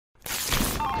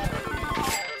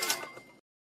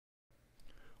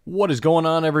What is going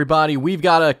on, everybody? We've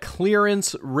got a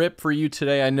clearance rip for you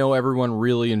today. I know everyone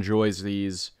really enjoys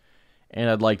these, and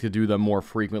I'd like to do them more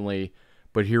frequently.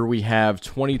 But here we have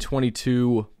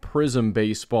 2022 Prizm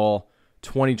Baseball,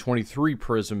 2023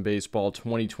 Prizm Baseball,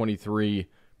 2023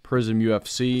 Prizm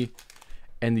UFC,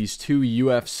 and these two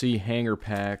UFC hanger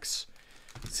packs.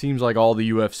 It seems like all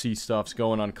the UFC stuff's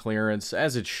going on clearance,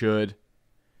 as it should.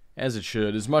 As it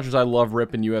should. As much as I love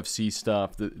ripping UFC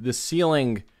stuff, the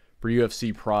ceiling for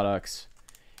UFC products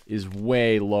is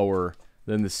way lower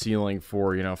than the ceiling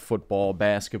for, football,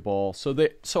 basketball.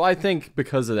 So I think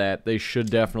because of that, they should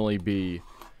definitely be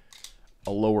a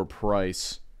lower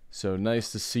price. So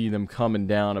nice to see them coming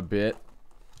down a bit.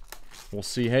 We'll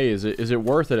see. Hey, is it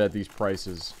worth it at these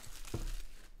prices?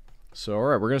 So all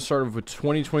right, we're gonna start with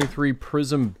 2023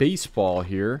 Prizm Baseball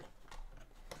here.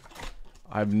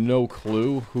 I have no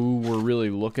clue who we're really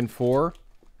looking for.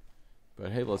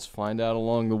 But hey, let's find out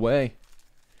along the way.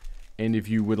 And if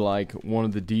you would like one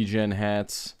of the DGen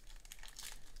hats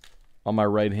on my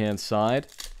right-hand side,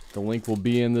 the link will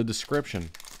be in the description.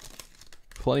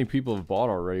 Plenty of people have bought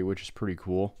already, which is pretty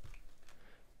cool.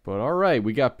 But alright,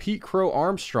 we got Pete Crow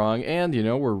Armstrong, and,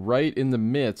 we're right in the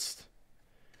midst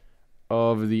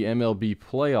of the MLB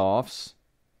playoffs.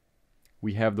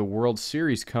 We have the World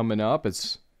Series coming up.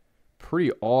 It's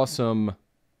pretty awesome.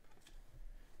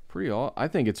 I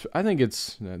think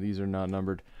it's no, these are not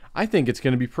numbered. I think it's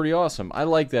going to be pretty awesome. I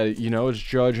like that, it's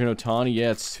Judge and Ohtani.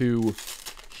 Yeah, it's two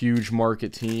huge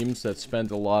market teams that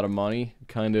spent a lot of money,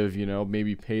 kind of,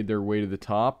 maybe paid their way to the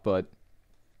top, but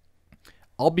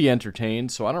I'll be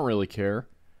entertained, so I don't really care.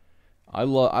 I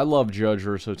love Judge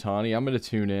versus Ohtani. I'm going to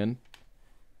tune in.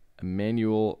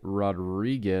 Emmanuel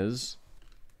Rodriguez.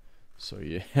 So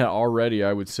yeah, already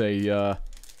I would say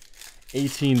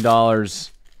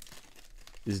 $18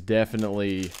 is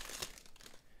definitely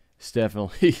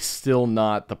still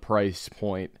not the price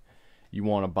point you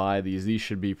want to buy these. These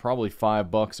should be probably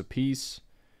 $5 a piece.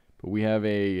 But we have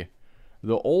the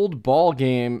old ball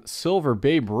game silver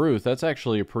Babe Ruth. That's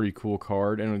actually a pretty cool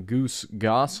card, and a Goose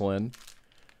Goslin.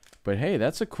 But hey,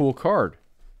 that's a cool card.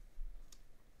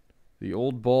 The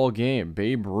old ball game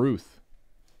Babe Ruth.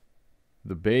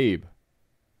 The Babe.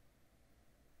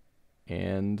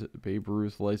 And Babe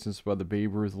Ruth, licensed by the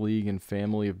Babe Ruth League and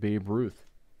family of Babe Ruth.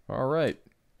 All right.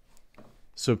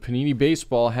 So Panini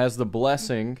Baseball has the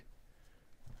blessing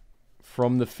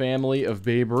from the family of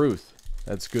Babe Ruth.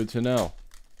 That's good to know.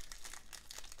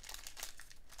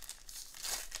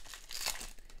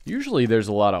 Usually there's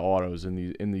a lot of autos in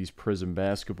these Prizm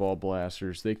basketball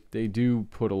blasters. They do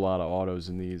put a lot of autos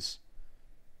in these.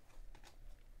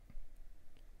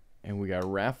 And we got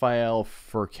Rafael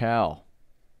Furcal.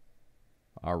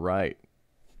 All right.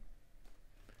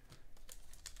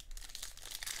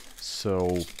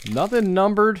 So, nothing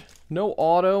numbered. No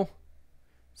auto.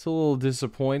 It's a little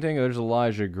disappointing. There's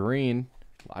Elijah Green.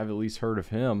 I've at least heard of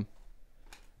him.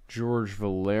 George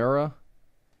Valera.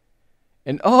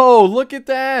 And, oh, look at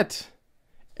that!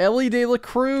 Elly De La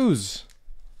Cruz.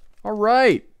 All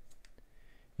right.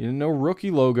 No rookie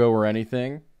logo or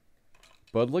anything.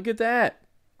 But look at that.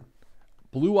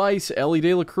 Blue Ice Elly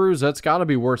De La Cruz. That's got to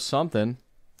be worth something.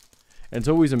 And it's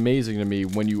always amazing to me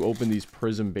when you open these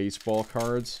Prizm Baseball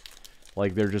cards.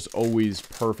 Like, they're just always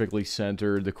perfectly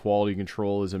centered. The quality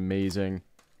control is amazing.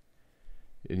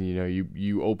 And,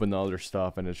 you open the other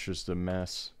stuff and it's just a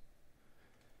mess.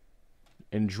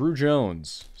 And Drew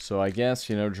Jones. So, I guess,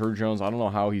 Drew Jones, I don't know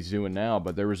how he's doing now,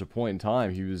 but there was a point in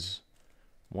time he was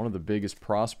one of the biggest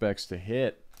prospects to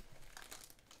hit.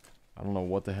 I don't know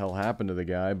what the hell happened to the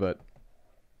guy, but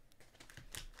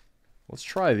let's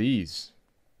try these.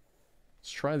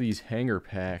 Let's try these hanger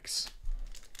packs.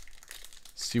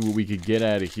 See what we could get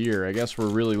out of here. I guess we're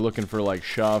really looking for like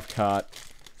Shavkat,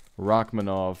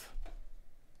 Rachmanov.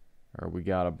 Or we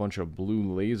got a bunch of blue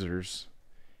lasers.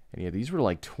 And yeah, these were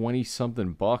like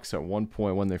 20-something bucks at one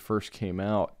point when they first came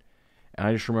out. And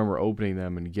I just remember opening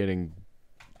them and getting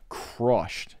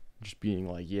crushed. Just being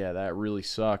like, yeah, that really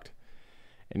sucked.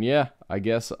 And yeah, I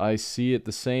guess I see it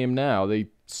the same now. They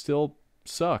still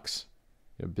sucks.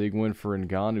 A big win for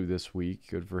Ngannou this week.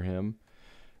 Good for him.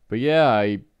 But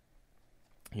yeah,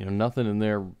 nothing in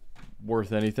there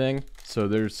worth anything. So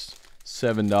there's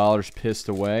 $7 pissed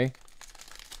away.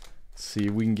 Let's see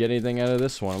if we can get anything out of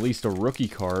this one. At least a rookie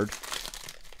card.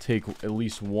 Take at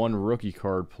least one rookie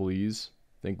card, please.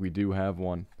 I think we do have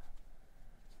one.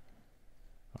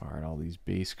 All right, all these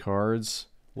base cards.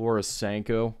 Laura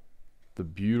Sanko. The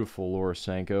beautiful Laura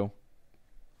Sanko.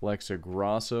 Alexa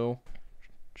Grasso.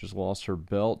 Just lost her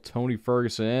belt. Tony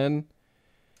Ferguson.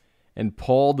 And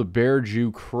Paul the Bear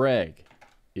Jew Craig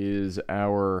is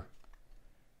our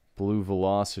Blue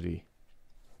Velocity.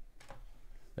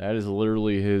 That is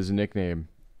literally his nickname.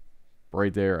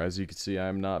 Right there. As you can see,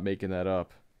 I'm not making that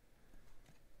up.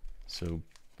 So,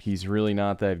 he's really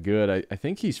not that good. I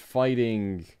think he's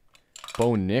fighting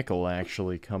Bo Nickel,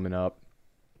 actually, coming up.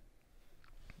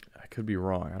 I could be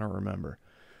wrong. I don't remember.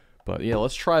 But, yeah,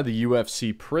 let's try the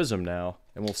UFC Prism now.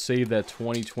 And we'll save that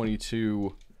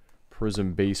 2022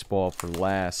 Prism Baseball for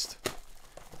last.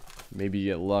 Maybe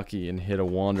get lucky and hit a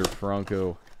Wander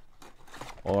Franco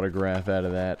autograph out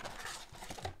of that.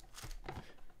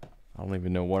 I don't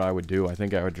even know what I would do. I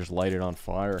think I would just light it on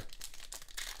fire.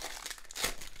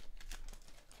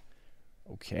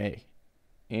 Okay.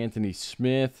 Anthony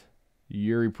Smith,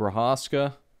 Yuri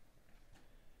Prohaska,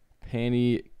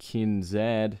 Pani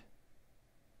Kinzad,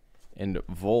 and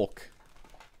Volk.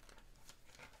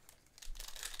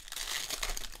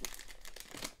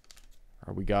 All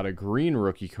right, we got a green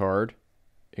rookie card.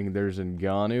 And there's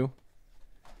Ngannou,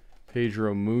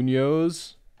 Pedro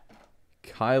Munoz,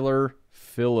 Kyler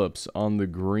Phillips on the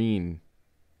green.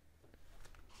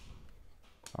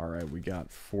 Alright, we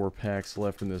got 4 packs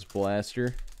left in this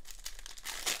blaster.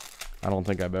 I don't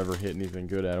think I've ever hit anything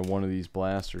good out of one of these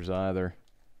blasters either.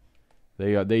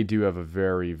 They do have a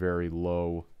very, very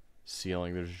low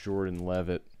ceiling. There's Jordan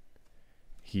Levitt.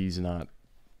 He's not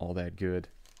all that good,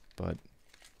 but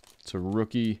it's a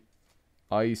rookie.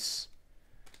 Ice.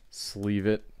 Sleeve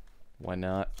it. Why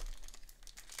not?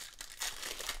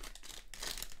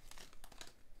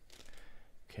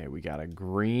 Okay, we got a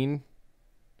green.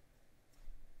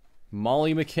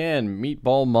 Molly McCann,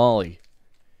 Meatball Molly.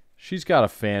 She's got a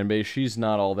fan base. She's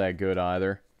not all that good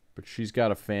either, but she's got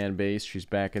a fan base. She's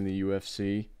back in the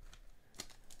UFC.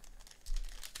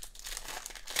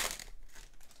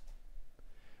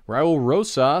 Raul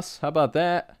Rosas, how about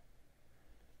that?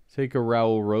 Take a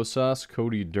Raul Rosas,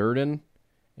 Cody Durden,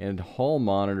 and Hall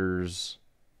Monitors,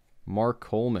 Mark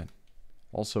Coleman.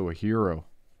 Also a hero.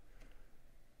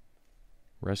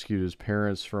 Rescued his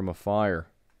parents from a fire.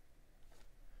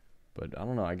 But I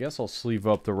don't know. I guess I'll sleeve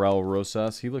up the Raul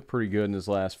Rosas. He looked pretty good in his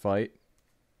last fight.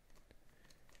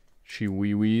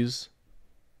 Chiwiwis,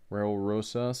 Raul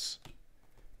Rosas.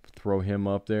 Throw him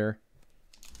up there.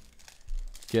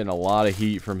 Getting a lot of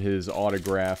heat from his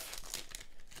autograph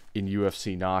in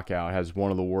UFC Knockout. Has one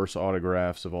of the worst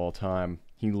autographs of all time.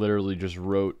 He literally just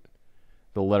wrote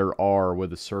the letter R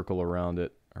with a circle around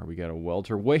it. All right, we got a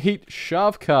welterweight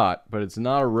Shavkat, but it's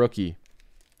not a rookie.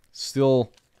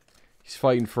 Still, he's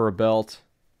fighting for a belt.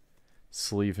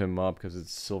 Sleeve him up because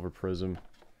it's Silver Prism.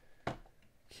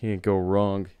 Can't go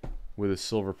wrong with a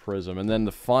Silver Prism. And then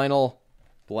the final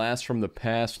blast from the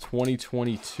past,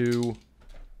 2022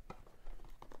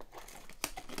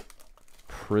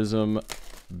 Prism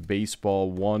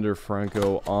Baseball Wander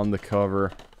Franco on the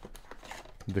cover.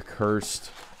 The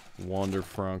cursed Wander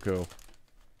Franco.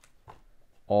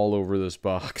 All over this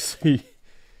box.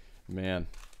 Man.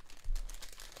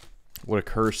 What a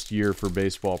cursed year for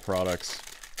baseball products.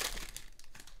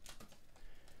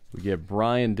 We get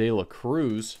Brian De La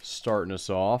Cruz starting us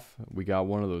off. We got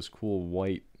one of those cool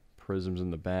white prisms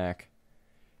in the back.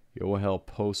 Yoel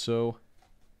Poso.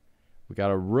 We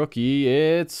got a rookie.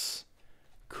 It's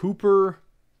Cooper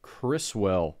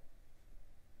Criswell.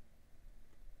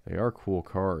 They are cool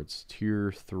cards.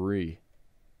 Tier 3.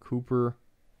 Cooper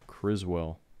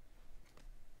Criswell.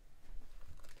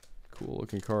 Cool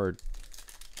looking card.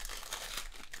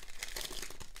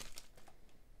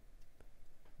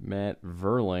 Matt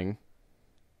Verling.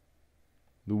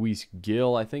 Luis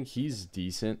Gill. I think he's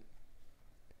decent.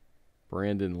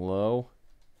 Brandon Lowe.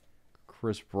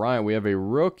 Chris Bryant. We have a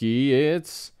rookie.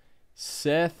 It's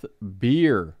Seth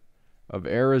Beer of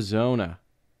Arizona.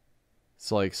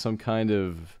 It's like some kind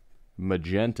of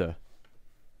magenta.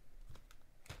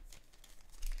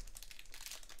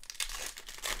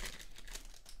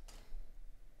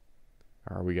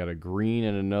 All right, we got a green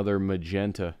and another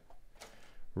magenta.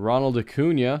 Ronald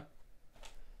Acuna,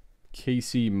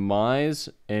 Casey Mize,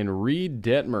 and Reed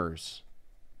Detmers.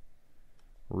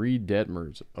 Reed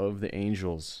Detmers of the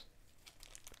Angels.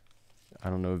 I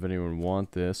don't know if anyone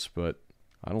want this, but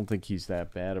I don't think he's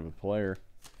that bad of a player.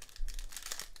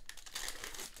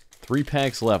 3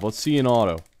 packs left. Let's see an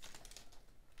auto.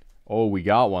 Oh, we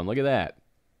got one. Look at that.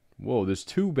 Whoa, there's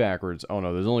 2 backwards. Oh,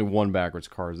 no, there's only 1 backwards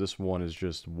card. This one is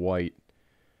just white.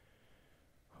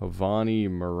 Havani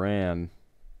Moran.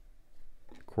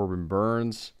 Corbin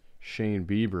Burns. Shane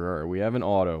Bieber. All right, we have an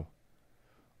auto.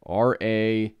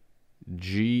 R-A-G-O.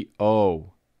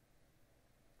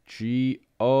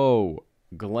 G-O.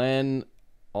 Glenn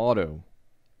Auto.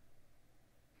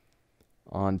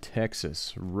 On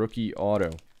Texas. Rookie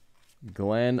auto.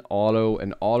 Glenn Auto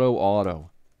and Auto.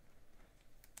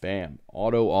 Bam.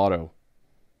 Auto.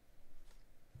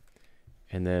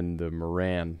 And then the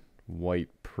Moran white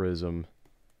prism.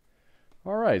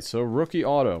 All right, so rookie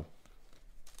auto.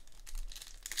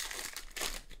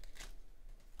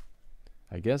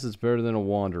 I guess it's better than a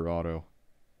Wander auto.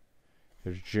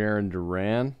 There's Jarren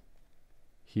Duran.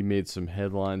 He made some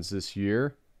headlines this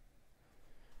year.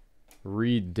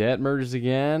 Reed Detmers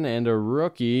again. And a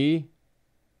rookie,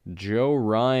 Joe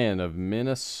Ryan of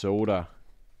Minnesota.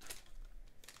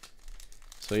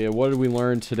 So yeah, what did we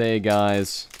learn today,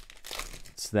 guys?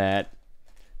 It's that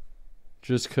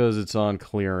just because it's on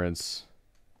clearance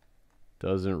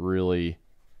doesn't really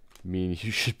mean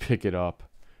you should pick it up.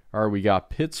 All right, we got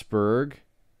Pittsburgh.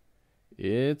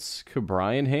 It's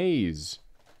Ke'Bryan Hayes.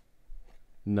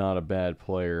 Not a bad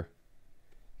player.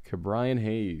 Ke'Bryan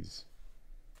Hayes.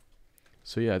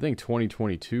 So yeah, I think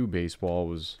 2022 baseball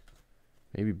was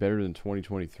maybe better than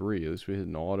 2023. At least we hit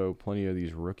an auto. Plenty of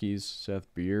these rookies.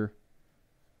 Seth Beer.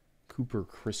 Cooper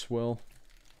Criswell.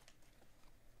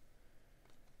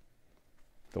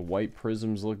 The white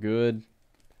prisms look good.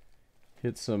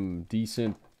 Hit some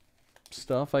decent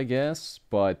stuff, I guess.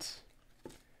 But,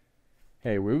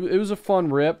 hey, it was a fun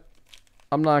rip.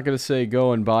 I'm not going to say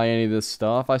go and buy any of this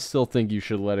stuff. I still think you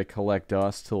should let it collect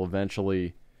dust till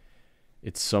eventually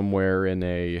it's somewhere in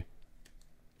a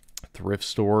thrift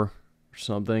store or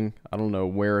something. I don't know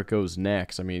where it goes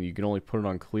next. I mean, you can only put it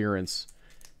on clearance,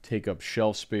 take up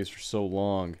shelf space for so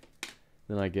long.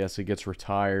 Then I guess it gets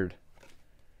retired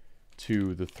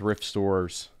to the thrift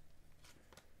stores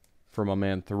for my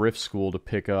man Thrift School to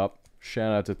pick up.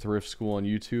 Shout out to Thrift School on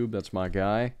YouTube. That's my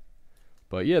guy.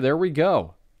 But yeah, there we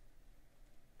go.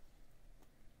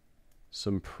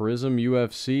 Some Prism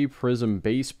UFC, Prism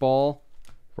Baseball.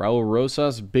 Raul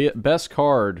Rosas. Best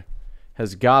card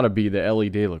has got to be the Elly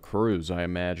De La Cruz, I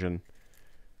imagine.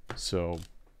 So,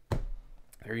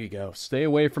 there you go. Stay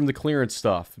away from the clearance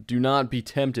stuff. Do not be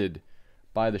tempted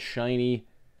by the shiny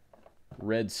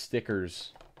red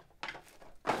stickers.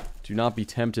 Do not be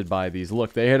tempted by these.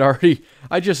 Look, they had already...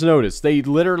 I just noticed. They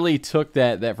literally took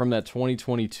that from that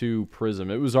 2022 Prism.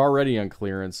 It was already on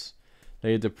clearance.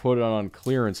 They had to put it on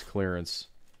clearance.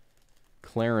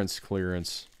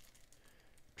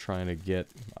 Trying to get...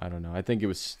 I don't know. I think it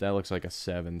was... That looks like a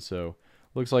 7. So,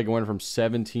 looks like it went from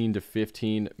 17 to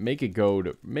 15. Make it go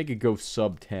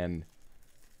sub 10.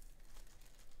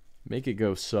 Make it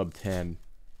go sub 10.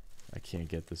 I can't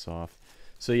get this off.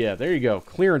 So, yeah, there you go.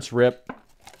 Clearance rip.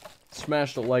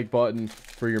 Smash the like button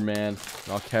for your man.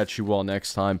 I'll catch you all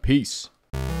next time. Peace.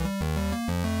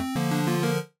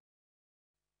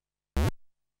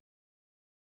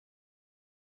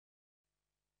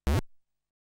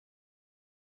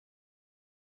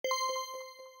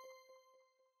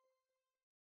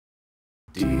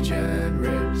 DJ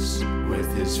rips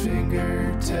with his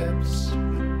fingertips.